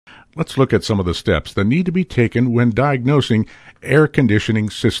Let's look at some of the steps that need to be taken when diagnosing air conditioning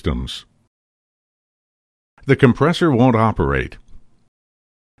systems. The compressor won't operate.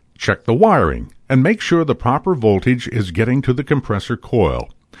 Check the wiring and make sure the proper voltage is getting to the compressor coil.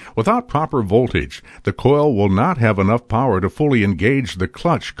 Without proper voltage, the coil will not have enough power to fully engage the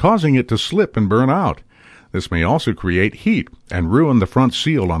clutch, causing it to slip and burn out. This may also create heat and ruin the front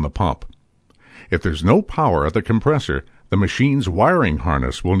seal on the pump. If there's no power at the compressor, the machine's wiring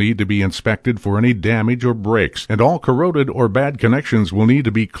harness will need to be inspected for any damage or breaks, and all corroded or bad connections will need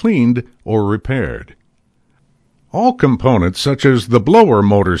to be cleaned or repaired. All components such as the blower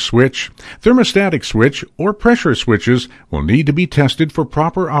motor switch, thermostatic switch, or pressure switches will need to be tested for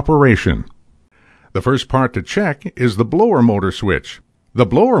proper operation. The first part to check is the blower motor switch. The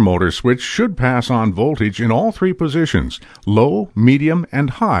blower motor switch should pass on voltage in all three positions, low, medium, and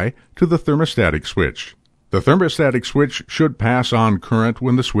high, to the thermostatic switch. The thermostatic switch should pass on current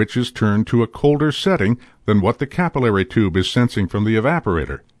when the switch is turned to a colder setting than what the capillary tube is sensing from the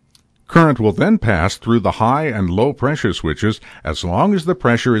evaporator. Current will then pass through the high and low pressure switches as long as the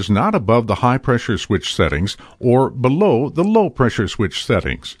pressure is not above the high pressure switch settings or below the low pressure switch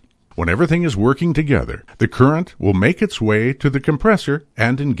settings. When everything is working together, the current will make its way to the compressor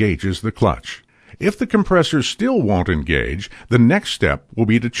and engages the clutch. If the compressor still won't engage, the next step will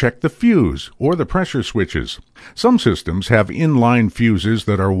be to check the fuse or the pressure switches. Some systems have inline fuses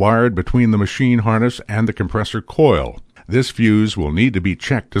that are wired between the machine harness and the compressor coil. This fuse will need to be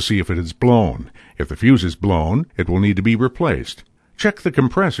checked to see if it is blown. If the fuse is blown, it will need to be replaced. Check the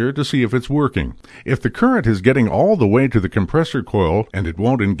compressor to see if it's working. If the current is getting all the way to the compressor coil and it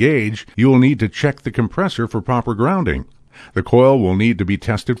won't engage, you will need to check the compressor for proper grounding. The coil will need to be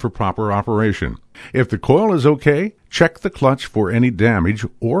tested for proper operation. If the coil is okay, check the clutch for any damage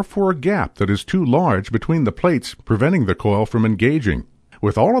or for a gap that is too large between the plates, preventing the coil from engaging.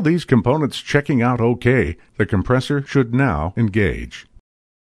 With all of these components checking out okay, the compressor should now engage.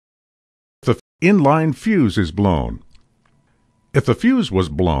 The inline fuse is blown. If the fuse was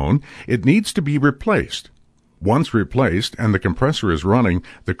blown, it needs to be replaced. Once replaced and the compressor is running,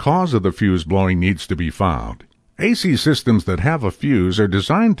 the cause of the fuse blowing needs to be found. AC systems that have a fuse are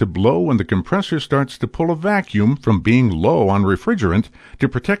designed to blow when the compressor starts to pull a vacuum from being low on refrigerant to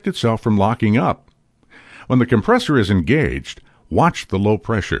protect itself from locking up. When the compressor is engaged, watch the low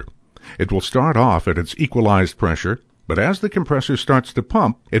pressure. It will start off at its equalized pressure, but as the compressor starts to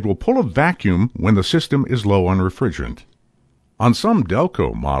pump, it will pull a vacuum when the system is low on refrigerant. On some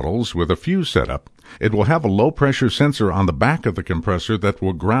Delco models with a fuse setup, it will have a low-pressure sensor on the back of the compressor that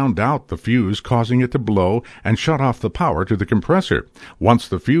will ground out the fuse, causing it to blow and shut off the power to the compressor. Once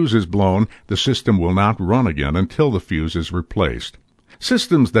the fuse is blown, the system will not run again until the fuse is replaced.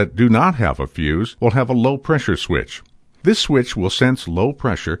 Systems that do not have a fuse will have a low-pressure switch. This switch will sense low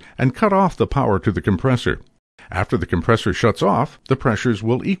pressure and cut off the power to the compressor. After the compressor shuts off, the pressures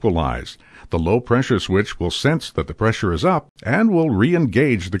will equalize. The low pressure switch will sense that the pressure is up and will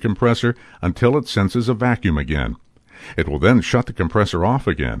re-engage the compressor until it senses a vacuum again. It will then shut the compressor off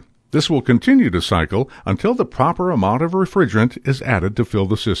again. This will continue to cycle until the proper amount of refrigerant is added to fill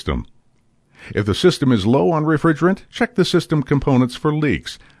the system. If the system is low on refrigerant, check the system components for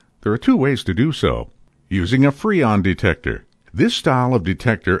leaks. There are two ways to do so. Using a Freon detector. This style of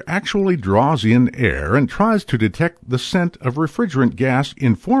detector actually draws in air and tries to detect the scent of refrigerant gas,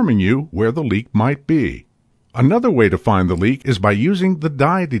 informing you where the leak might be. Another way to find the leak is by using the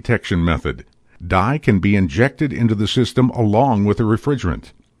dye detection method. Dye can be injected into the system along with the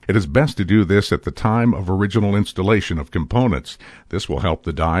refrigerant. It is best to do this at the time of original installation of components. This will help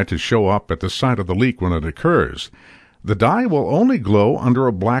the dye to show up at the site of the leak when it occurs. The dye will only glow under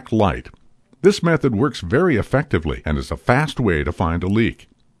a black light. This method works very effectively and is a fast way to find a leak.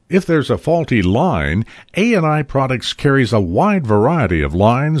 If there's a faulty line, A&I Products carries a wide variety of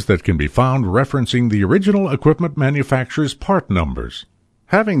lines that can be found referencing the original equipment manufacturer's part numbers.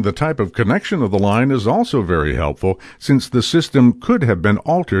 Having the type of connection of the line is also very helpful, since the system could have been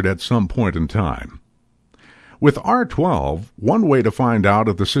altered at some point in time. With R12, one way to find out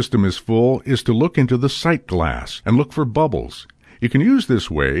if the system is full is to look into the sight glass and look for bubbles. You can use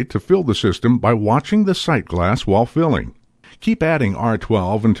this way to fill the system by watching the sight glass while filling. Keep adding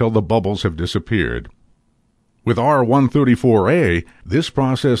R12 until the bubbles have disappeared. With R134A, this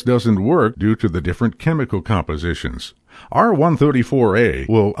process doesn't work due to the different chemical compositions. R134A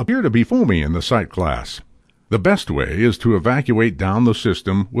will appear to be foamy in the sight glass. The best way is to evacuate down the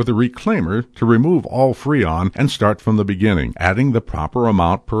system with a reclaimer to remove all Freon and start from the beginning, adding the proper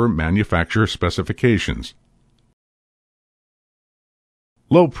amount per manufacturer specifications.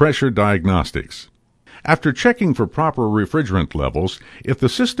 Low-pressure diagnostics. After checking for proper refrigerant levels, if the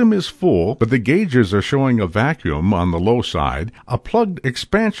system is full but the gauges are showing a vacuum on the low side, a plugged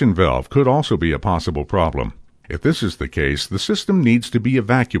expansion valve could also be a possible problem. If this is the case, the system needs to be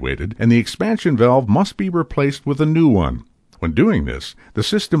evacuated and the expansion valve must be replaced with a new one. When doing this, the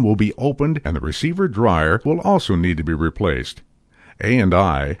system will be opened and the receiver dryer will also need to be replaced.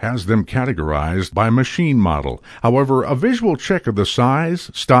 A&I has them categorized by machine model. However, a visual check of the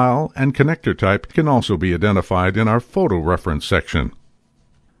size, style, and connector type can also be identified in our photo reference section.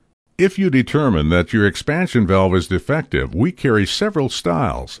 If you determine that your expansion valve is defective, we carry several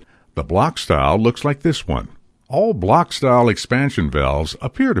styles. The block style looks like this one. All block-style expansion valves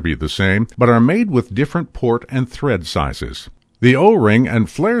appear to be the same, but are made with different port and thread sizes. The O-ring and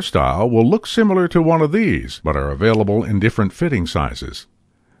flare style will look similar to one of these, but are available in different fitting sizes.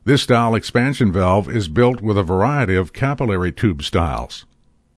 This style expansion valve is built with a variety of capillary tube styles.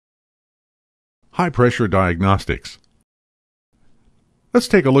 High-pressure diagnostics. Let's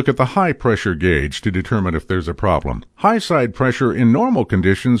take a look at the high-pressure gauge to determine if there's a problem. High side pressure in normal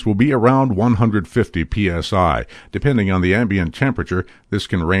conditions will be around 150 psi. Depending on the ambient temperature, this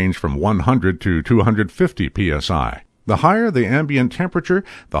can range from 100 to 250 psi. The higher the ambient temperature,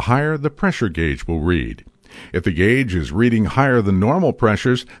 the higher the pressure gauge will read. If the gauge is reading higher than normal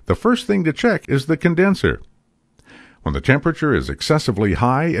pressures, the first thing to check is the condenser. When the temperature is excessively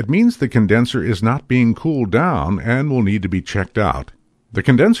high, it means the condenser is not being cooled down and will need to be checked out. The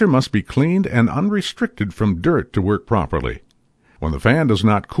condenser must be cleaned and unrestricted from dirt to work properly. When the fan does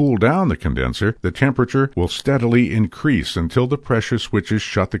not cool down the condenser, the temperature will steadily increase until the pressure switches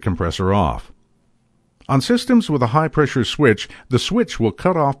shut the compressor off. On systems with a high-pressure switch, the switch will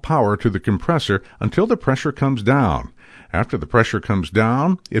cut off power to the compressor until the pressure comes down. After the pressure comes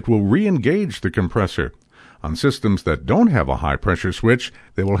down, it will re-engage the compressor. On systems that don't have a high-pressure switch,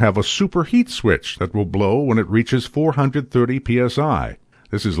 they will have a superheat switch that will blow when it reaches 430 psi.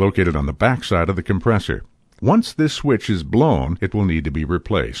 This is located on the back side of the compressor. Once this switch is blown, it will need to be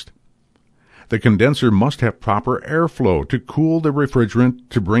replaced. The condenser must have proper airflow to cool the refrigerant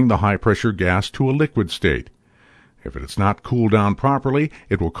to bring the high-pressure gas to a liquid state. If it is not cooled down properly,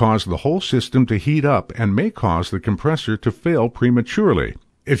 it will cause the whole system to heat up and may cause the compressor to fail prematurely.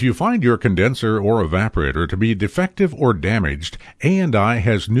 If you find your condenser or evaporator to be defective or damaged, A&I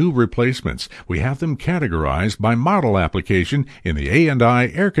has new replacements. We have them categorized by model application in the A&I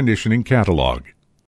Air Conditioning Catalog.